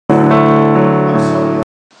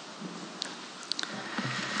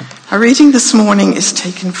Our reading this morning is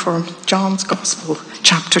taken from John's Gospel,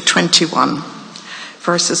 chapter 21,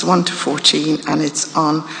 verses 1 to 14, and it's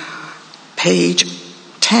on page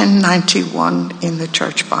 1091 in the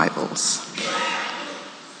church Bibles.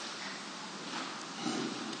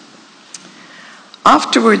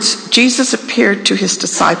 Afterwards, Jesus appeared to his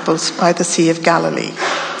disciples by the Sea of Galilee.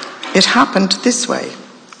 It happened this way.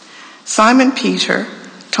 Simon Peter,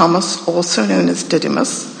 Thomas, also known as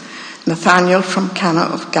Didymus, Nathanael from Cana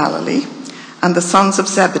of Galilee, and the sons of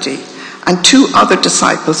Zebedee, and 2 other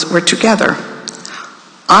disciples were together.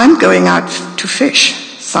 "I'm going out to fish,"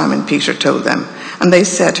 Simon Peter told them, and they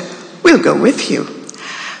said, "We'll go with you."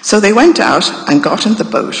 So they went out and got in the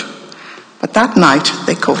boat, but that night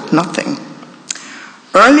they caught nothing.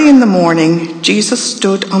 Early in the morning, Jesus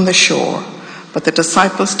stood on the shore, but the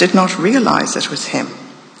disciples did not realize it was him.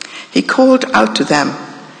 He called out to them,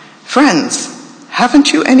 "Friends,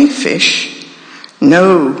 haven't you any fish?"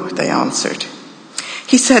 "No," they answered.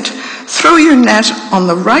 He said, "Throw your net on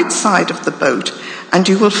the right side of the boat and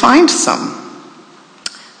you will find some."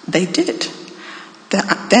 They did.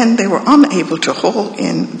 Then they were unable to haul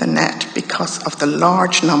in the net because of the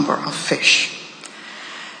large number of fish.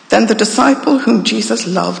 Then the disciple whom Jesus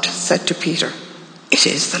loved said to Peter, "It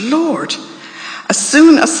is the Lord." As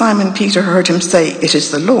soon as Simon Peter heard him say, "It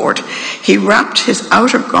is the Lord," he wrapped his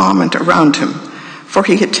outer garment around him, for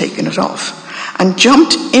he had taken it off, and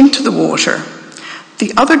jumped into the water.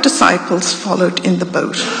 The other disciples followed in the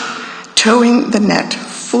boat, towing the net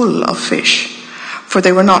full of fish, for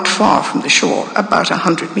they were not far from the shore, about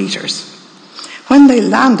 100 meters. When they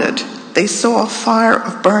landed, they saw a fire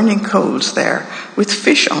of burning coals there, with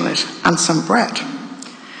fish on it and some bread.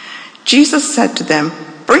 Jesus said to them,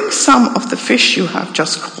 "Bring some of the fish you have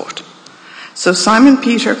just caught." So Simon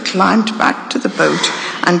Peter climbed back to the boat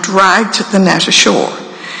and dragged the net ashore.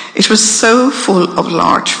 It was so full of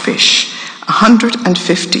large fish,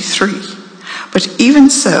 153. But even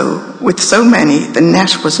so, with so many, the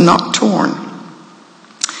net was not torn.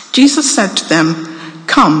 Jesus said to them,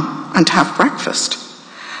 "Come and have breakfast."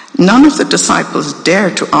 None of the disciples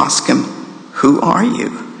dared to ask him, "Who are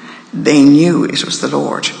you?" They knew it was the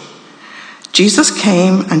Lord. Jesus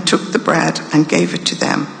came and took the bread and gave it to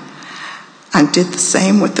them, and did the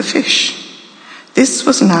same with the fish. This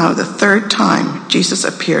was now the 3rd time Jesus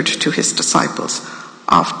appeared to his disciples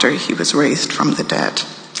after he was raised from the dead.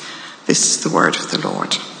 This is the word of the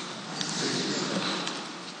Lord.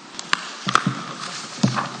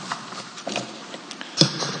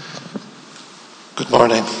 Good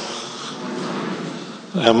morning.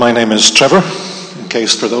 My name is Trevor, in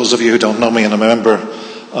case for those of you who don't know me, and I'm a member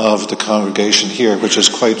of the congregation here, which is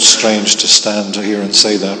quite strange to stand here and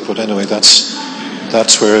say that, but anyway,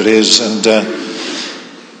 that's where it is. And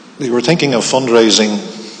we were thinking of fundraising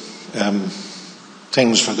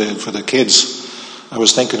things for the kids. I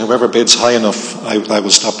was thinking whoever bids high enough, I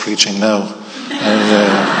will stop preaching now. And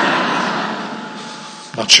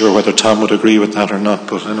not sure whether Tom would agree with that or not,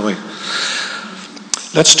 but anyway.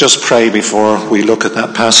 Let's just pray before we look at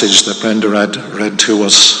that passage that Brenda read to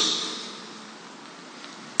us.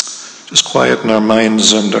 Just quieten our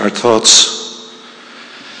minds and our thoughts.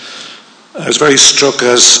 I was very struck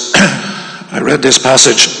as I read this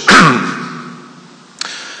passage.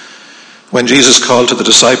 When Jesus called to the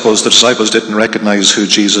disciples didn't recognize who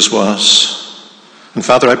Jesus was. And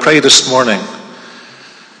Father, I pray this morning,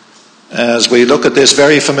 as we look at this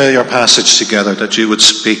very familiar passage together, that you would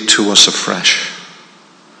speak to us afresh.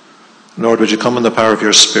 Lord, would you come in the power of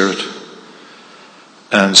your Spirit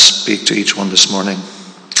and speak to each one this morning?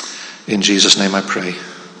 In Jesus' name I pray.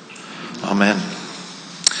 Amen.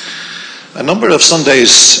 A number of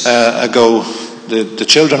Sundays ago, the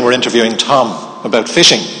children were interviewing Tom about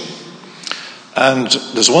fishing. And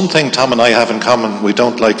there's one thing Tom and I have in common: we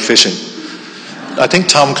don't like fishing. I think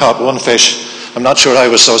Tom caught 1 fish. I'm not sure I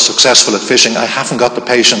was so successful at fishing. I haven't got the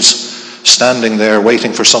patience standing there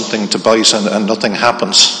waiting for something to bite and nothing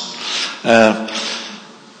happens. And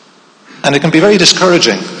it can be very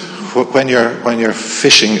discouraging when you're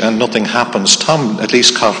fishing and nothing happens. Tom at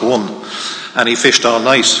least caught 1, and he fished all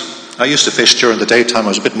night. I used to fish during the daytime. I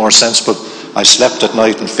was a bit more sensible. I slept at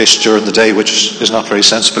night and fished during the day, which is not very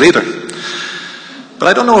sensible either. But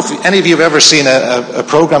I don't know if any of you have ever seen a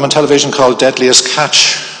program on television called Deadliest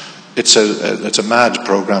Catch. It's a mad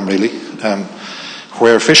program, really,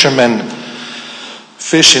 where fishermen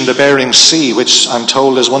fish in the Bering Sea, which I'm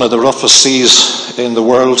told is one of the roughest seas in the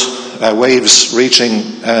world. Waves reaching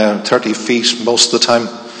 30 feet most of the time.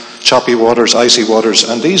 Choppy waters, icy waters.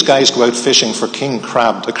 And these guys go out fishing for king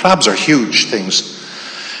crab. The crabs are huge things.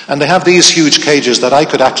 And they have these huge cages that I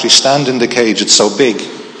could actually stand in the cage. It's so big.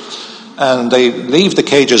 And they leave the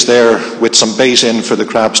cages there with some bait in for the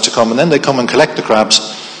crabs to come, and then they come and collect the crabs,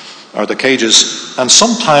 or the cages, and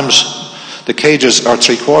sometimes the cages are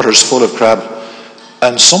 3/4 full of crab,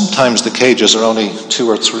 and sometimes the cages are only 2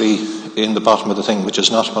 or 3 in the bottom of the thing, which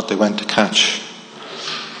is not what they went to catch.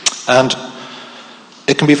 And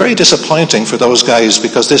it can be very disappointing for those guys,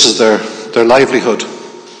 because this is their livelihood.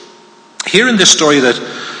 Here in this story that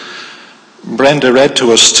Brenda read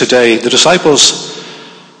to us today, the disciples,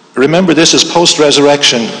 remember, this is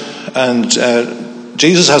post-resurrection, and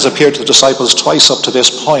Jesus has appeared to the disciples twice up to this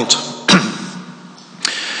point.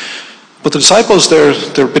 But the disciples,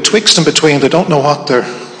 they're betwixt and between. They don't know what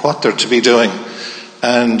they're to be doing.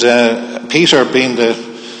 And Peter, being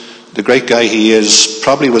the great guy he is,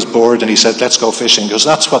 probably was bored, and he said, let's go fishing, because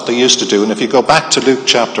that's what they used to do. And if you go back to Luke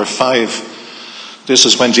chapter 5, this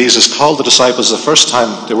is when Jesus called the disciples the first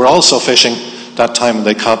time. They were also fishing that time, and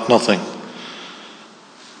they caught nothing.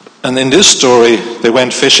 And in this story, they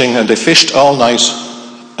went fishing, and they fished all night,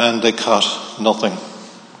 and they caught nothing.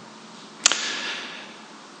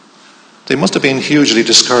 They must have been hugely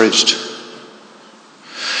discouraged.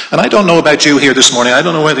 And I don't know about you here this morning. I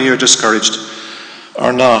don't know whether you're discouraged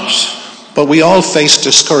or not. But we all face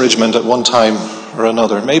discouragement at one time or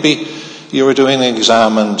another. Maybe you were doing an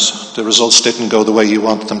exam and the results didn't go the way you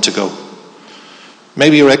wanted them to go.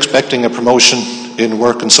 Maybe you're expecting a promotion in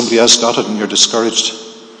work and somebody else got it and you're discouraged.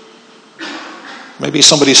 Maybe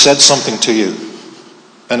somebody said something to you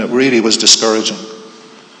and it really was discouraging.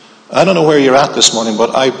 I don't know where you're at this morning,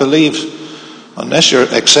 but I believe, unless you're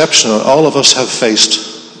exceptional, all of us have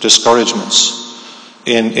faced discouragements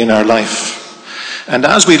in our life. And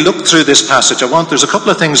as we look through this passage, there's a couple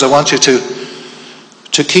of things I want you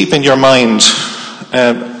to keep in your mind.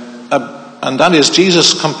 And that is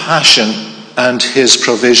Jesus' compassion and his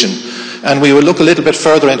provision. And we will look a little bit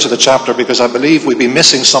further into the chapter, because I believe we'd be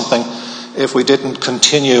missing something if we didn't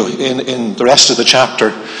continue in the rest of the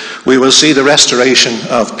chapter. We will see the restoration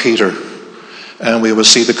of Peter, and we will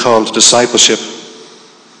see the call to discipleship.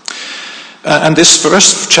 And this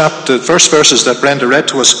first verses that Brenda read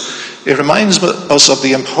to us, it reminds us of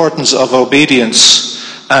the importance of obedience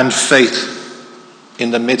and faith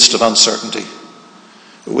in the midst of uncertainty.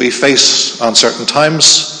 We face uncertain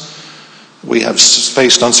times. We have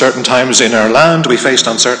faced uncertain times in our land. We faced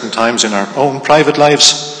uncertain times in our own private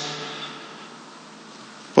lives.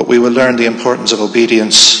 But we will learn the importance of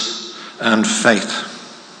obedience and faith.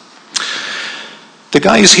 The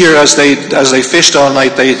guys here, as they fished all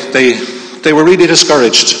night, they were really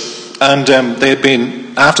discouraged. And they had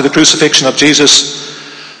been, after the crucifixion of Jesus,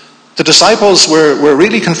 the disciples were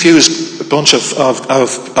really confused, a bunch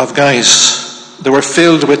of guys. They were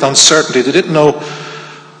filled with uncertainty. They didn't know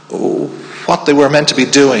what they were meant to be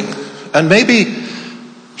doing. And maybe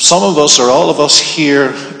some of us, or all of us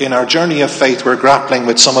here in our journey of faith, we're grappling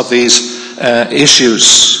with some of these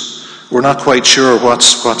issues. We're not quite sure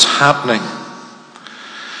what's happening.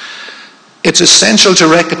 It's essential to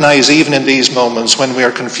recognize, even in these moments when we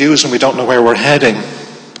are confused and we don't know where we're heading,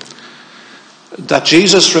 that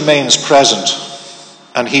Jesus remains present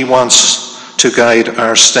and he wants to guide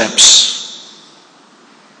our steps.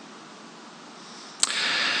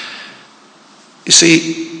 You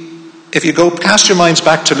see, if you cast your minds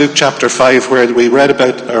back to Luke chapter 5, where we read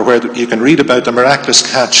about, or where you can read about the miraculous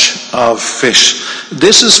catch of fish,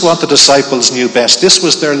 this is what the disciples knew best. This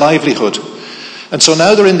was their livelihood. And so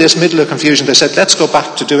now they're in this middle of confusion. They said, let's go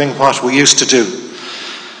back to doing what we used to do.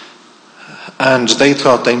 And they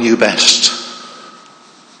thought they knew best.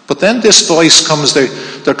 But then this voice comes.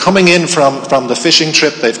 They're coming in from the fishing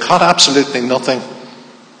trip. They've caught absolutely nothing.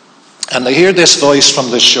 And they hear this voice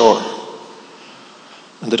from the shore.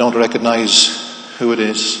 And they don't recognize who it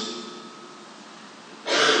is.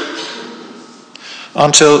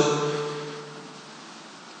 Until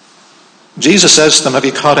Jesus says to them, have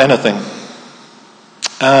you caught anything?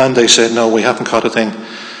 And they said, no, we haven't caught a thing.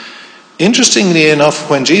 Interestingly enough,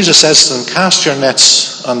 when Jesus says to them, cast your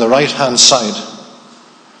nets on the right-hand side,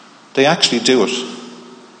 they actually do it.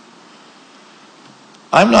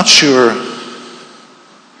 I'm not sure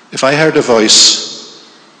if I heard a voice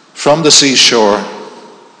from the seashore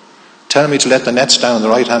telling me to let the nets down on the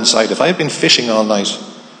right-hand side. If I had been fishing all night,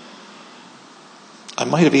 I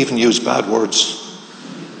might have even used bad words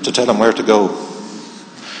to tell them where to go.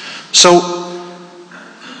 So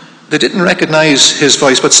they didn't recognize his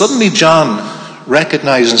voice, but suddenly John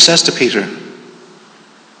recognizes and says to Peter,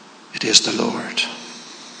 it is the Lord.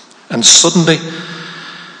 And suddenly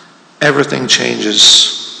everything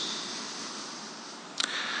changes.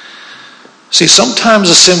 See, sometimes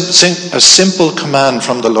a simple command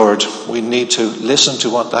from the Lord, we need to listen to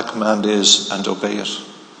what that command is and obey it.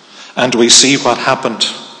 and we see what happened.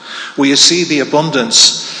 We see the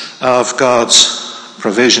abundance of God's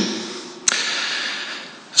provision.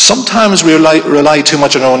 Sometimes we rely too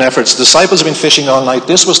much on our own efforts. The disciples have been fishing all night.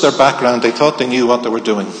 This was their background. They thought they knew what they were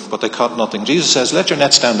doing, but they caught nothing. Jesus says, let your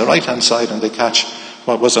nets down the right-hand side, and they catch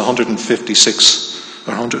what was 156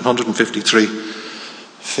 or 153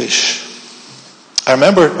 fish. I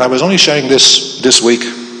remember, I was only sharing this week,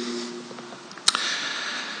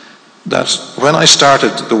 that when I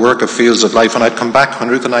started the work of Fields of Life, when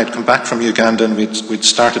Ruth and I had come back from Uganda and we'd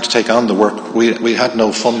started to take on the work, we had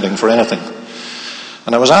no funding for anything.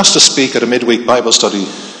 And I was asked to speak at a midweek Bible study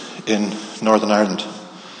in Northern Ireland.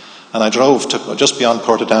 And I drove to just beyond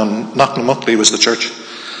Portadown. Knocknamuckley was the church.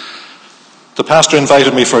 The pastor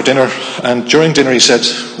invited me for dinner, and during dinner he said,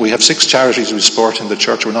 we have 6 charities we support in the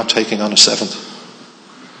church, we're not taking on a 7th.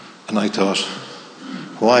 And I thought,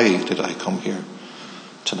 why did I come here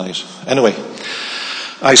tonight? Anyway,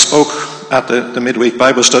 I spoke at the midweek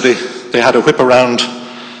Bible study. They had a whip around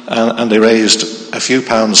and they raised a few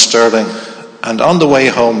pounds sterling. And on the way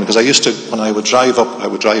home, because I used to, when I would drive up, I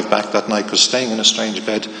would drive back that night, because staying in a strange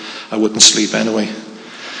bed, I wouldn't sleep anyway.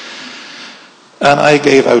 And I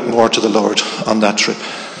gave out more to the Lord on that trip.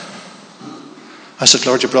 I said,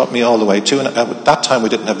 Lord, you brought me all the way. At that time we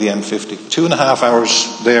didn't have the M50. 2.5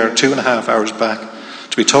 hours there, 2.5 hours back,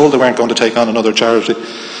 to be told they weren't going to take on another charity.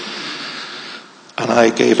 And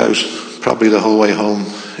I gave out probably the whole way home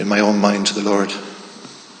in my own mind to the Lord.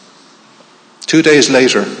 2 days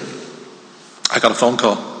later, I got a phone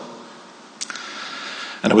call.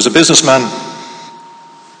 And it was a businessman.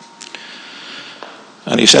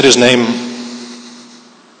 And he said his name.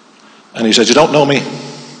 And he said, you don't know me.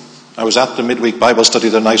 I was at the midweek Bible study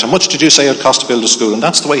the night. How much did you say it cost to build a school? And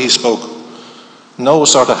that's the way he spoke. No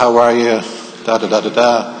sort of, how are you?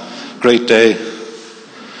 Da-da-da-da-da. Great day.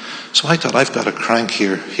 So I thought, I've got a crank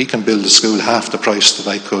here. He can build a school half the price that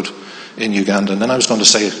I could in Uganda. And then I was going to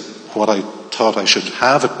say what I thought I should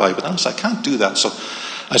have it by, but then I said, I can't do that. So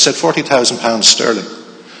I said £40,000 sterling.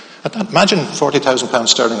 Imagine £40,000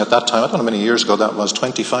 sterling at that time. I don't know how many years ago that was,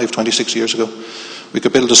 25, 26 years ago. We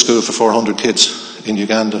could build a school for 400 kids in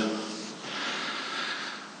Uganda.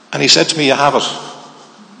 And he said to me, you have it.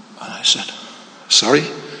 And I said, sorry?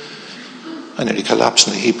 I nearly collapsed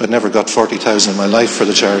in a heap. I'd never got 40,000 in my life for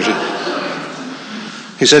the charity.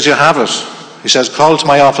 He says, you have it. He says, call to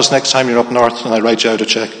my office next time you're up north and I'll write you out a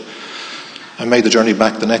cheque. I made the journey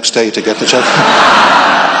back the next day to get the cheque.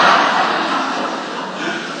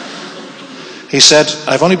 He said,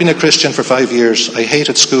 I've only been a Christian for 5 years. I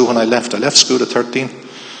hated school when I left. I left school at 13.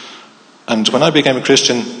 And when I became a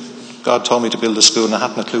Christian, God told me to build a school, and I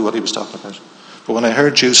hadn't a clue what he was talking about. But when I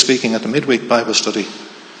heard you speaking at the midweek Bible study,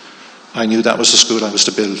 I knew that was the school I was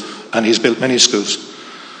to build. And he's built many schools.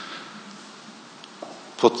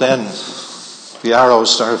 But then the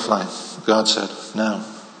arrows started flying. God said, now,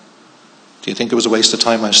 do you think it was a waste of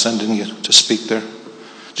time I was sending you to speak there?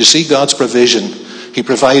 Do you see God's provision? He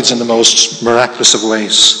provides in the most miraculous of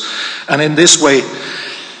ways. And in this way,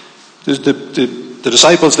 the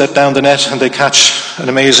disciples let down the net and they catch an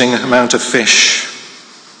amazing amount of fish.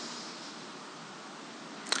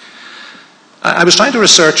 I was trying to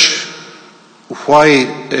research why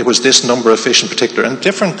it was this number of fish in particular, and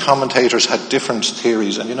different commentators had different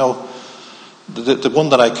theories. And you know, the one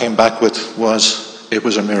that I came back with was, it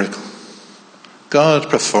was a miracle. God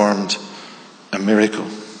performed a miracle.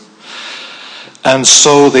 And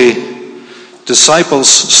so the disciples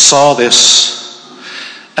saw this.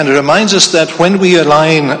 And it reminds us that when we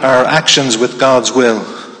align our actions with God's will,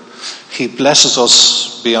 He blesses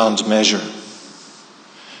us beyond measure.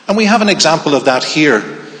 And we have an example of that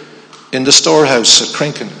here in the storehouse at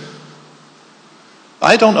Crinkin.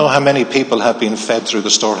 I don't know how many people have been fed through the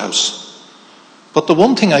storehouse. But the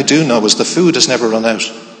one thing I do know is the food has never run out.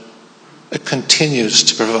 It continues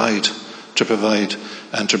to provide, to provide,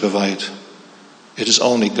 and to provide. It is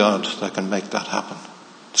only God that can make that happen,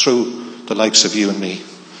 through the likes of you and me.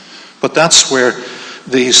 But that's where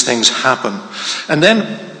these things happen. And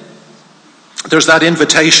then there's that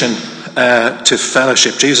invitation to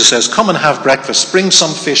fellowship. Jesus says, come and have breakfast. Bring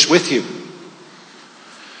some fish with you.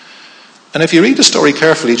 And if you read the story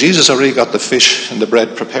carefully, Jesus already got the fish and the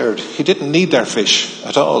bread prepared. He didn't need their fish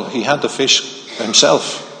at all. He had the fish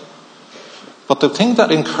himself. But the thing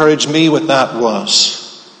that encouraged me with that was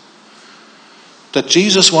that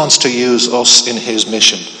Jesus wants to use us in his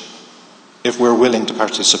mission if we're willing to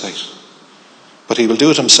participate. But he will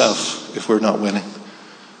do it himself if we're not willing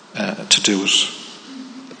to do it.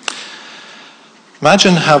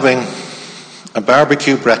 Imagine having a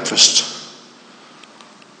barbecue breakfast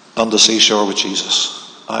on the seashore with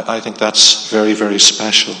Jesus. I think that's very, very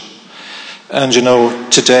special. And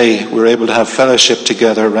today we're able to have fellowship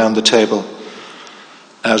together around the table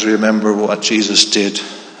as we remember what Jesus did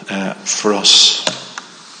for us.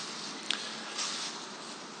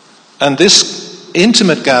 And this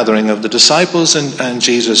intimate gathering of the disciples and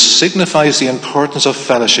Jesus signifies the importance of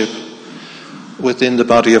fellowship within the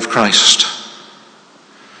body of Christ.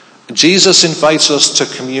 Jesus invites us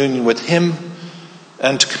to communion with him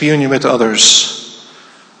and to communion with others,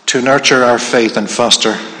 to nurture our faith and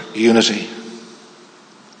foster unity.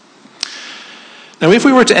 Now, if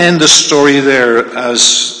we were to end the story there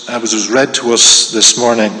as was read to us this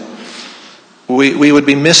morning, we would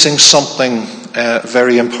be missing something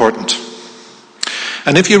very important.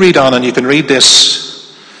 And if you read on, and you can read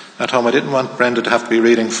this at home, I didn't want Brenda to have to be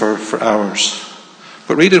reading for hours,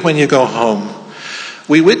 but read it when you go home.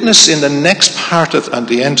 We witness in the next part at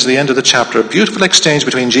the end of the chapter, a beautiful exchange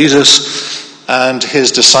between Jesus and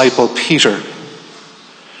his disciple Peter,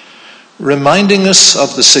 reminding us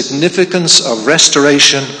of the significance of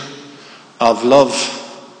restoration, of love,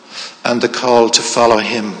 and the call to follow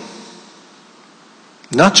him.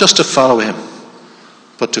 Not just to follow him,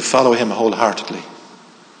 but to follow him wholeheartedly.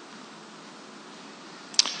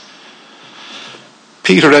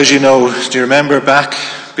 Peter, as you know, do you remember back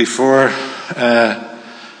before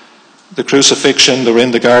the crucifixion, they were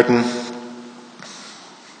in the garden.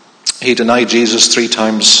 He denied Jesus 3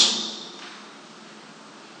 times.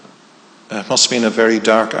 It must have been a very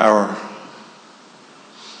dark hour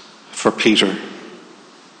for Peter.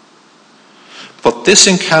 But this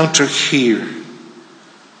encounter here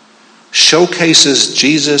showcases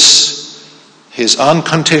Jesus, his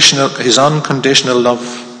unconditional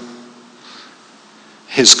love,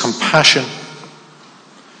 his compassion,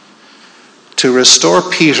 to restore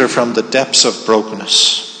Peter from the depths of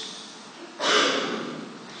brokenness.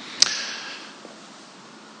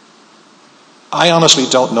 I honestly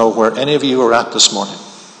don't know where any of you are at this morning,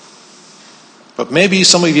 but maybe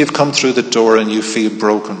some of you have come through the door and you feel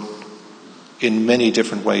broken in many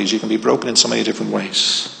different ways. You can be broken in so many different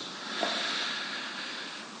ways.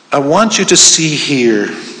 I want you to see here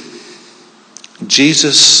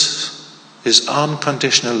Jesus, his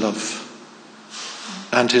unconditional love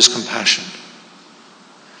and his compassion.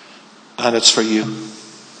 And it's for you.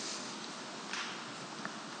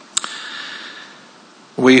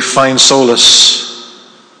 We find solace.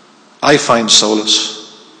 I find solace.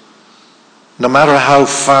 No matter how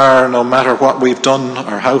far, no matter what we've done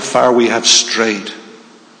or how far we have strayed,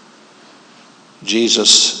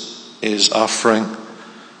 Jesus is offering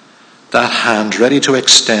that hand ready to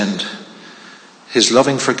extend his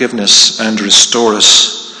loving forgiveness and restore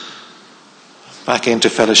us back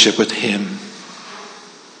into fellowship with him.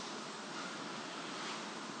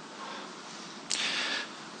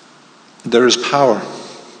 There is power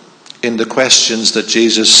in the questions that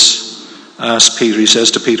Jesus asked Peter. He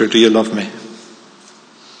says to Peter, "Do you love me?"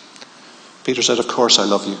 Peter said, "Of course I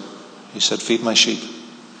love you." He said, "Feed my sheep."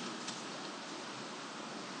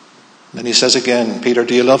 Then he says again, "Peter,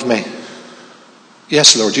 do you love me?"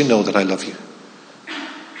 "Yes, Lord, you know that I love you."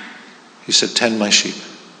 He said, "Tend my sheep."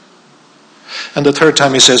 And the third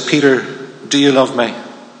time he says, "Peter, do you love me?"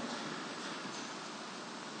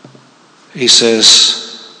 He says,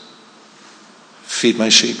 "Feed my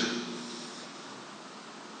sheep."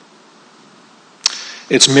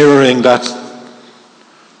 It's mirroring that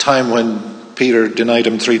time when Peter denied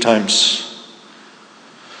him 3 times.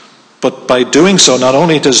 But by doing so, not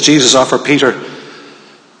only does Jesus offer Peter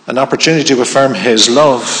an opportunity to affirm his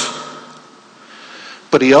love,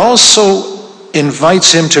 but he also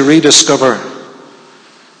invites him to rediscover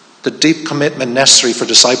the deep commitment necessary for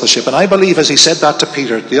discipleship. And I believe as he said that to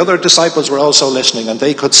Peter, the other disciples were also listening, and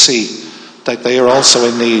they could see that they are also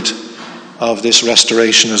in need of this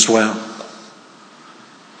restoration as well.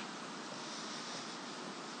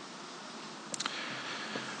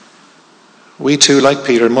 We too, like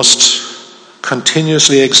Peter, must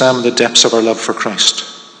continuously examine the depths of our love for Christ,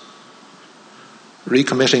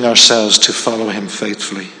 recommitting ourselves to follow him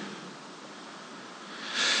faithfully.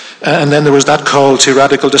 And then there was that call to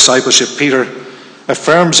radical discipleship. Peter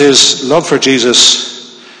affirms his love for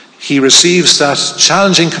Jesus. He receives that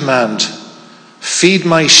challenging command, "Feed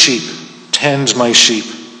my sheep, tend my sheep."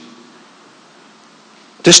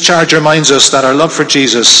 This charge reminds us that our love for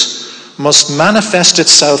Jesus must manifest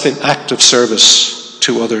itself in active service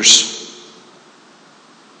to others.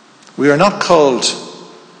 We are not called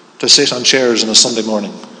to sit on chairs on a Sunday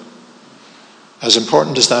morning. As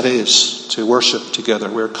important as that is, to worship together,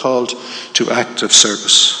 we are called to active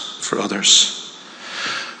service for others.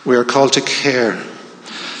 We are called to care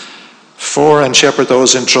for and shepherd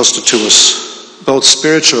those entrusted to us, both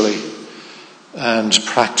spiritually and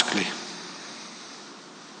practically.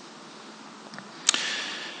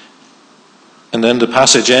 And then the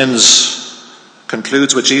passage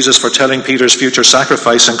concludes with Jesus foretelling Peter's future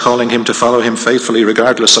sacrifice and calling him to follow him faithfully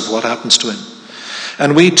regardless of what happens to him.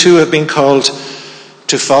 And we too have been called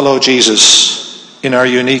to follow Jesus in our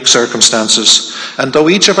unique circumstances. And though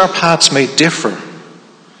each of our paths may differ,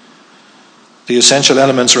 the essential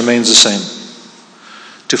elements remains the same.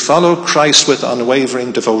 To follow Christ with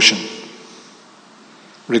unwavering devotion,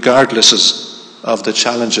 regardless of the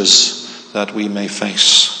challenges that we may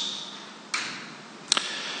face.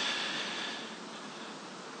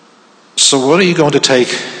 So what are you going to take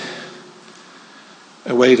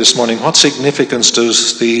away this morning? What significance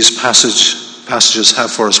does these passages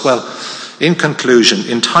have for us? Well, in conclusion,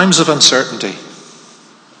 in times of uncertainty,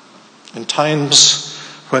 in times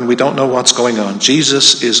when we don't know what's going on,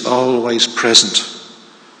 Jesus is always present.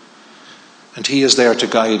 And he is there to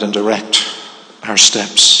guide and direct our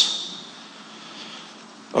steps.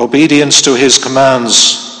 Obedience to his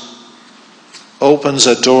commands opens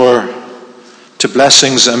a door to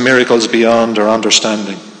blessings and miracles beyond our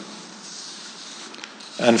understanding.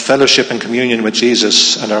 And fellowship and communion with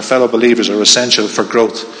Jesus and our fellow believers are essential for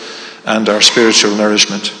growth and our spiritual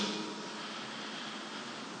nourishment.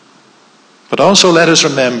 But also let us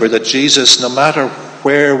remember that Jesus, no matter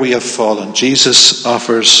where we have fallen, Jesus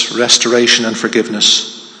offers restoration and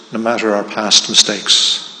forgiveness, no matter our past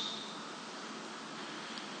mistakes.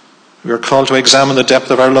 We are called to examine the depth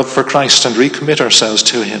of our love for Christ and recommit ourselves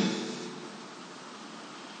to him.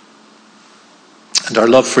 And our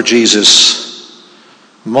love for Jesus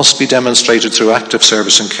must be demonstrated through active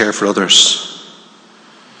service and care for others.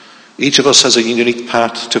 Each of us has a unique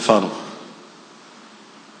path to follow,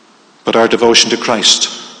 but our devotion to Christ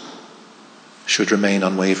should remain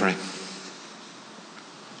unwavering.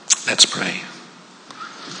 Let's pray.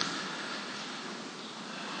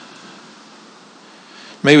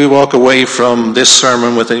 May we walk away from this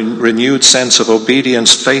sermon with a renewed sense of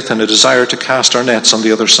obedience, faith, and a desire to cast our nets on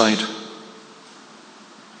the other side.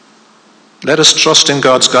 Let us trust in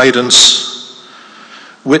God's guidance,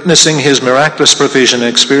 witnessing his miraculous provision, and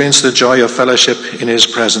experience the joy of fellowship in his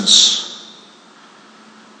presence.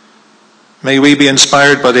 May we be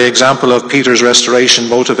inspired by the example of Peter's restoration,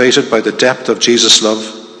 motivated by the depth of Jesus' love,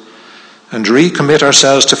 and recommit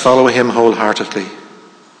ourselves to follow him wholeheartedly.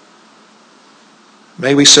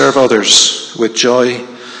 May we serve others with joy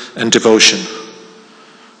and devotion,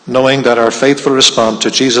 knowing that our faithful response to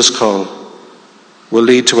Jesus' call will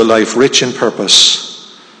lead to a life rich in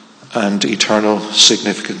purpose and eternal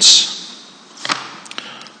significance.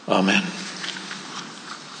 Amen.